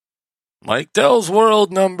Mike Dell's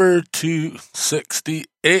World number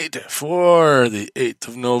 268 for the 8th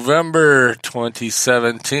of November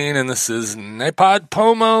 2017, and this is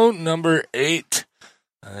NaPodPoMo number 8.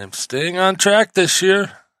 I'm staying on track this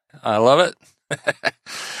year. I love it.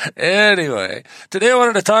 Anyway, today I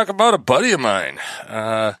wanted to talk about a buddy of mine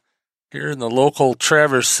here in the local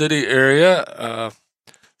Traverse City area.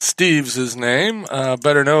 Steve's his name,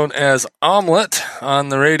 better known as Omelet on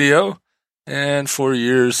the radio. And for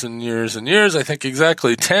years and years and years, I think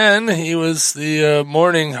exactly 10, he was the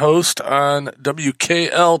morning host on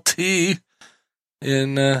WKLT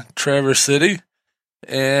in Traverse City.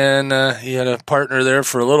 And he had a partner there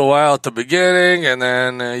for a little while at the beginning, and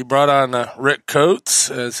then he brought on Rick Coates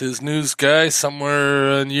as his news guy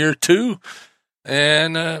somewhere in year 2.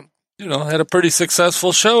 And, had a pretty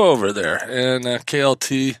successful show over there. And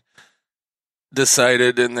KLT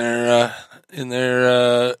decided in their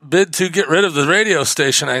bid to get rid of the radio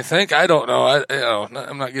station, I think. I don't know.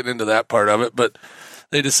 I'm not getting into that part of it, but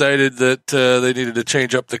they decided that they needed to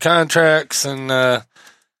change up the contracts. And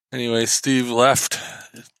anyway, Steve left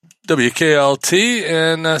WKLT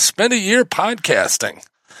and spent a year podcasting.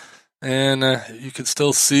 And you can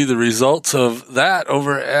still see the results of that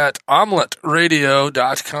over at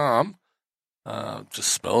omeletradio.com.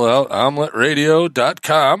 Just spell it out,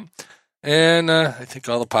 omeletradio.com. And I think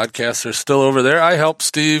all the podcasts are still over there. I helped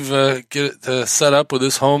Steve get it set up with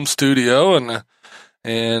his home studio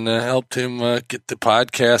and helped him get the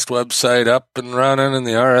podcast website up and running and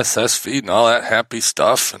the RSS feed and all that happy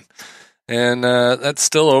stuff. And that's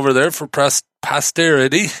still over there for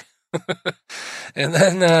posterity. And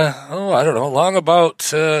then, along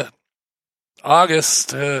about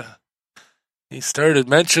August, he started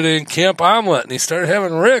mentioning Camp Omelet, and he started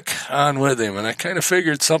having Rick on with him, and I kind of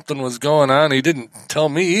figured something was going on. He didn't tell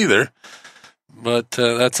me either, but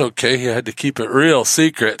that's okay. He had to keep it real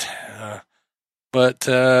secret. But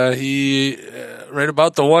he, right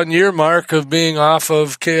about the 1 year mark of being off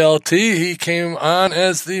of KLT, he came on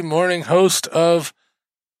as the morning host of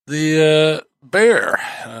the Bear,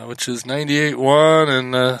 which is 98.1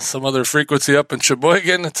 and some other frequency up in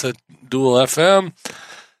Sheboygan. It's a dual FM.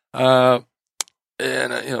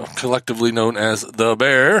 And, collectively known as The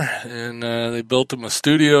Bear. And they built him a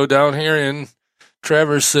studio down here in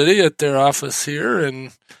Traverse City at their office here.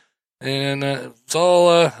 And it's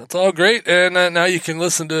all great. And now you can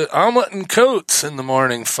listen to Omelet and Coates in the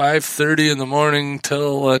morning, 5:30 in the morning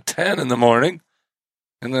till 10 in the morning.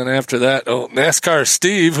 And then after that, NASCAR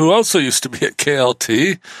Steve, who also used to be at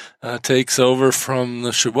KLT, takes over from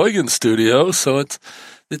the Sheboygan studio. So it's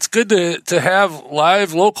good to have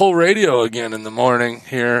live local radio again in the morning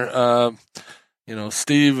here.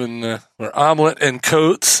 Steve or Omelet and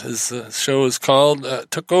Coates, as the show is called,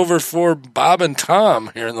 took over for Bob and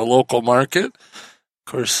Tom here in the local market. Of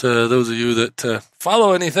course, those of you that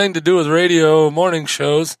follow anything to do with radio morning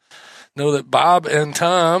shows know that Bob and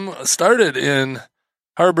Tom started in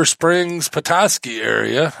Harbor Springs, Petoskey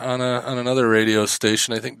area on another radio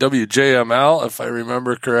station. I think WJML, if I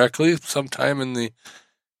remember correctly, sometime in the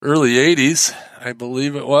early 80s, I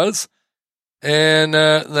believe it was. And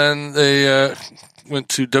then they went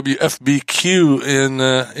to WFBQ in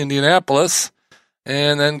Indianapolis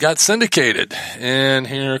and then got syndicated. And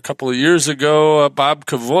here a couple of years ago, Bob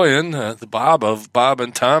Kavoyan, the Bob of Bob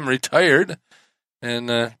and Tom, retired.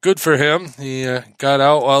 And good for him. He got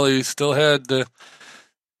out while he still had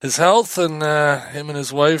his health, and him and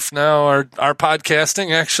his wife now are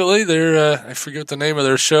podcasting, actually. They're, I forget what the name of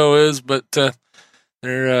their show is, but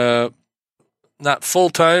they're not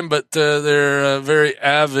full-time, but they're very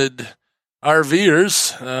avid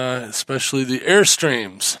RVers, especially the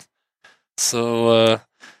Airstreams. So,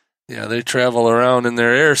 they travel around in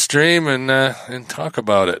their Airstream and talk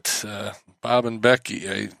about it. Bob and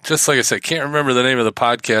Becky. Just like I said, can't remember the name of the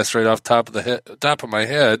podcast right off top of my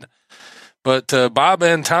head. But Bob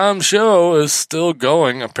and Tom's show is still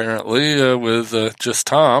going, apparently, with just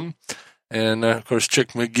Tom. And, of course,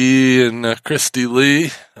 Chick McGee and Christy Lee,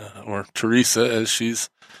 or Teresa, as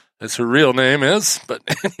her real name is. But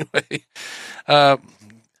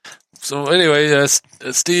anyway,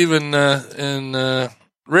 Steve and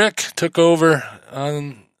Rick took over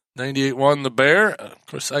on 98.1 The Bear. Of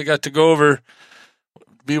course, I got to go over,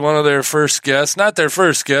 be one of their first guests. Not their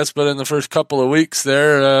first guest, but in the first couple of weeks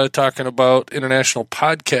there, talking about International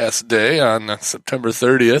Podcast Day on September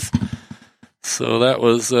 30th. So that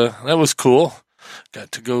was cool.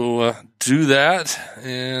 Got to go do that,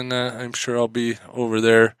 and I'm sure I'll be over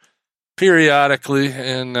there periodically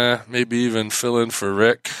and maybe even fill in for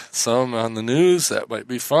Rick some on the news. That might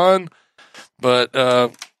be fun. But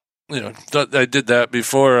I did that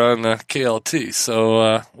before on KLT,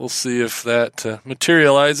 so we'll see if that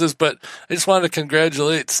materializes. But I just wanted to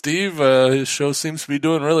congratulate Steve. His show seems to be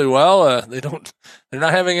doing really well. They're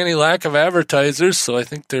not having any lack of advertisers, so I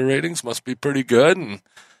think their ratings must be pretty good.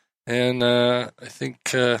 And I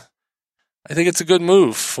think it's a good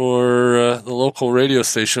move for the local radio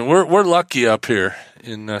station. We're lucky up here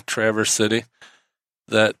in Traverse City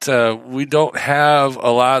that we don't have a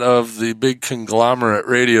lot of the big conglomerate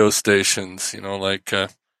radio stations, like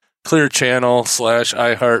Clear Channel /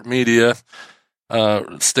 iHeartMedia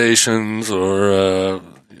stations or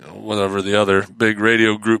whatever the other big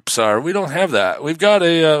radio groups are. We don't have that. We've got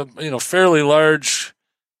a fairly large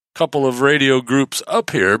couple of radio groups up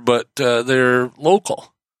here, but they're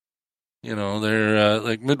local. They're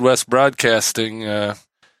like Midwest Broadcasting.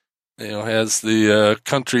 Has the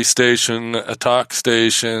country station, a talk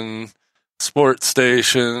station, sports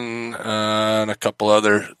station, and a couple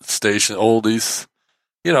other station oldies.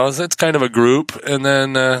 It's kind of a group. And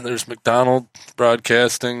then there's McDonald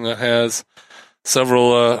Broadcasting that has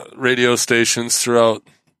several radio stations throughout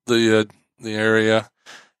the area.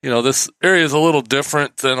 This area is a little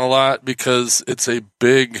different than a lot because it's a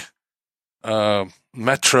big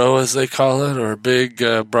metro, as they call it, or a big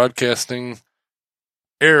broadcasting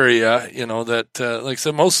area, that, like I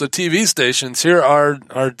said, most of the TV stations here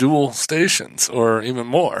are dual stations or even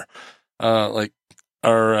more. Like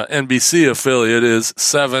our NBC affiliate is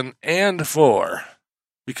 7 and 4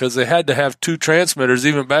 because they had to have 2 transmitters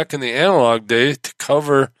even back in the analog day to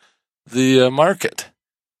cover the market.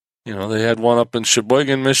 They had one up in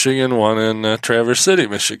Sheboygan, Michigan, one in Traverse City,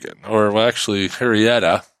 Michigan, or actually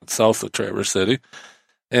Henrietta, south of Traverse City.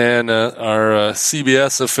 And our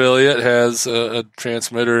CBS affiliate has a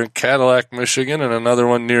transmitter in Cadillac, Michigan, and another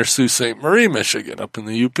one near Sault Ste. Marie, Michigan, up in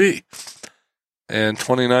the UP. And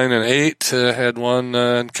 29 and 8 had one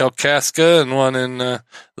in Kalkaska and one in the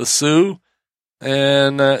Sioux.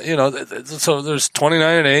 And, so there's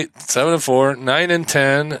 29 and 8, 7 and 4, 9 and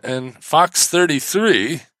 10, and Fox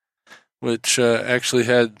 33, which actually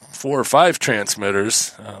had 4 or 5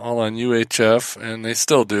 transmitters, all on UHF, and they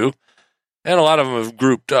still do. And a lot of them have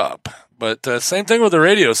grouped up. But same thing with the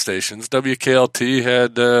radio stations. WKLT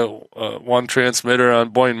had one transmitter on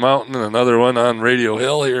Boyne Mountain and another one on Radio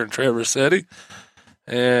Hill here in Traverse City.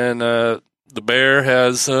 And the Bear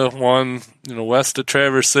has one, west of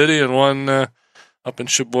Traverse City and one up in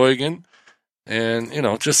Sheboygan. And,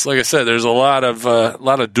 just like I said, there's a lot of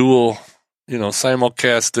dual,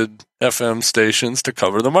 simulcasted FM stations to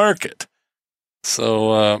cover the market.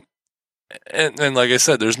 So, and like I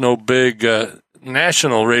said, there's no big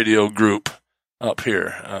national radio group up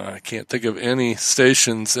here. I can't think of any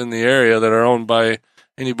stations in the area that are owned by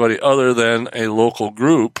anybody other than a local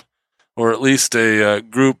group, or at least a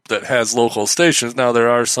group that has local stations. Now, there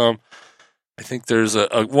are some, I think there's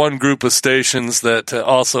a one group of stations that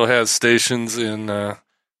also has stations in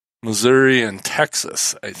Missouri and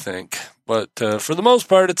Texas, I think. But for the most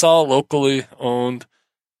part, it's all locally owned.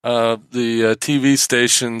 The TV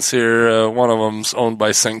stations here, one of them's owned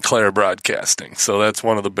by Sinclair Broadcasting, so that's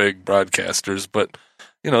one of the big broadcasters. But,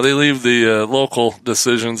 they leave the local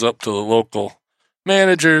decisions up to the local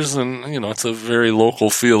managers, and, it's a very local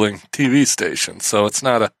feeling TV station, so it's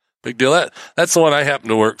not a big deal. That's the one I happen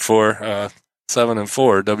to work for, 7 and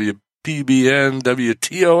 4, WPBN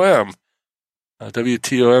WTOM.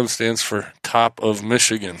 WTOM stands for Top of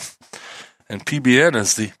Michigan, and PBN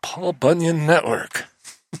is the Paul Bunyan Network.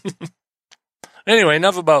 Anyway,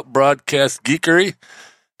 enough about broadcast geekery.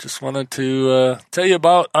 Just wanted to tell you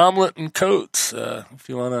about Omelet and Coats. If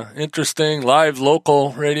you want an interesting live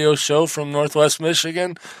local radio show from Northwest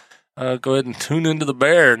Michigan, go ahead and tune into the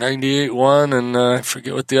Bear 98.1, and I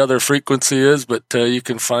forget what the other frequency is, but you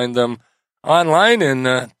can find them online in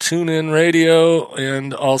TuneIn Radio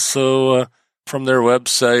and also from their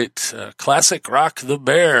website,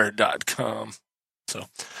 classicrockthebear.com. So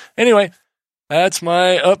anyway, that's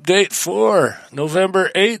my update for November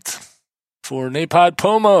 8th for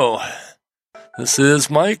NaPodPoMo. This is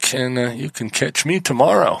Mike, and you can catch me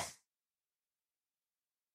tomorrow.